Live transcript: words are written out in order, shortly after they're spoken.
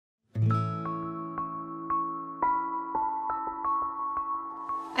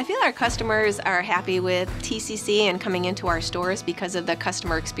I feel our customers are happy with TCC and coming into our stores because of the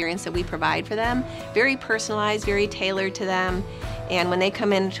customer experience that we provide for them. Very personalized, very tailored to them. And when they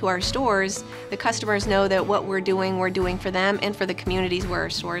come into our stores, the customers know that what we're doing for them and for the communities where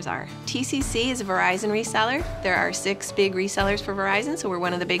our stores are. TCC is a Verizon reseller. There are 6 big resellers for Verizon, so we're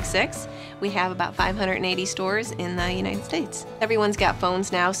one of the big 6. We have about 580 stores in the United States. Everyone's got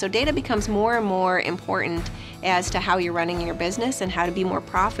phones now, so data becomes more and more important as to how you're running your business and how to be more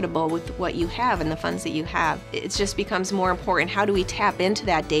profitable with what you have and the funds that you have. It just becomes more important. How do we tap into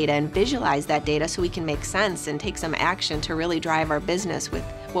that data and visualize that data so we can make sense and take some action to really drive our business with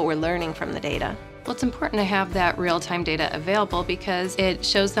what we're learning from the data? Well, it's important to have that real-time data available because it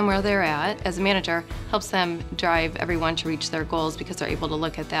shows them where they're at. As a manager, helps them drive everyone to reach their goals because they're able to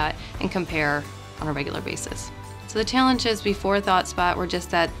look at that and compare on a regular basis. So the challenges before ThoughtSpot were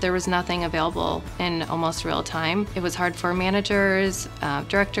just that there was nothing available in almost real time. It was hard for managers,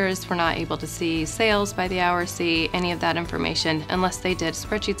 directors were not able to see sales by the hour, see any of that information unless they did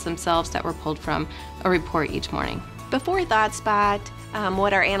spreadsheets themselves that were pulled from a report each morning. Before ThoughtSpot,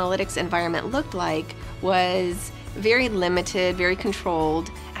 what our analytics environment looked like was very limited, very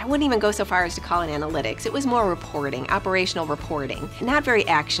controlled. I wouldn't even go so far as to call it analytics. It was more reporting, operational reporting, not very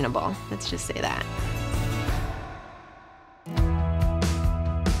actionable. Let's just say that.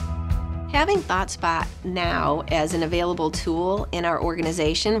 Having ThoughtSpot now as an available tool in our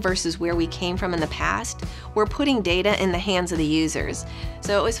organization versus where we came from in the past, we're putting data in the hands of the users.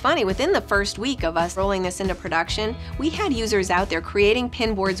 So it was funny, within the first week of us rolling this into production, we had users out there creating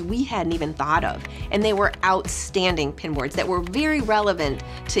pin boards we hadn't even thought of. And they were outstanding pin boards that were very relevant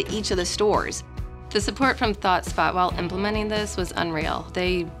to each of the stores. The support from ThoughtSpot while implementing this was unreal.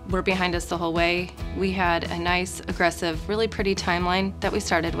 They were behind us the whole way. We had a nice, aggressive, really pretty timeline that we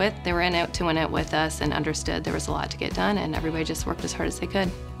started with. They were in it to win it with us and understood there was a lot to get done, and everybody just worked as hard as they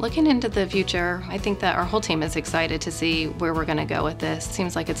could. Looking into the future, I think that our whole team is excited to see where we're going to go with this.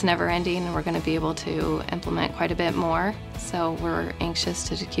 Seems like it's never ending and we're going to be able to implement quite a bit more. So we're anxious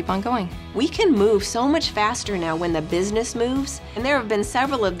to keep on going. We can move so much faster now when the business moves, and there have been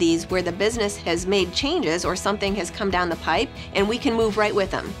several of these where the business has made changes or something has come down the pipe and we can move right with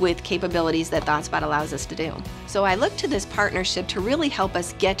them with capabilities that ThoughtSpot allows us to do. So I look to this partnership to really help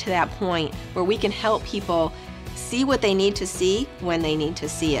us get to that point where we can help people see what they need to see when they need to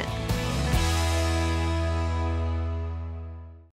see it.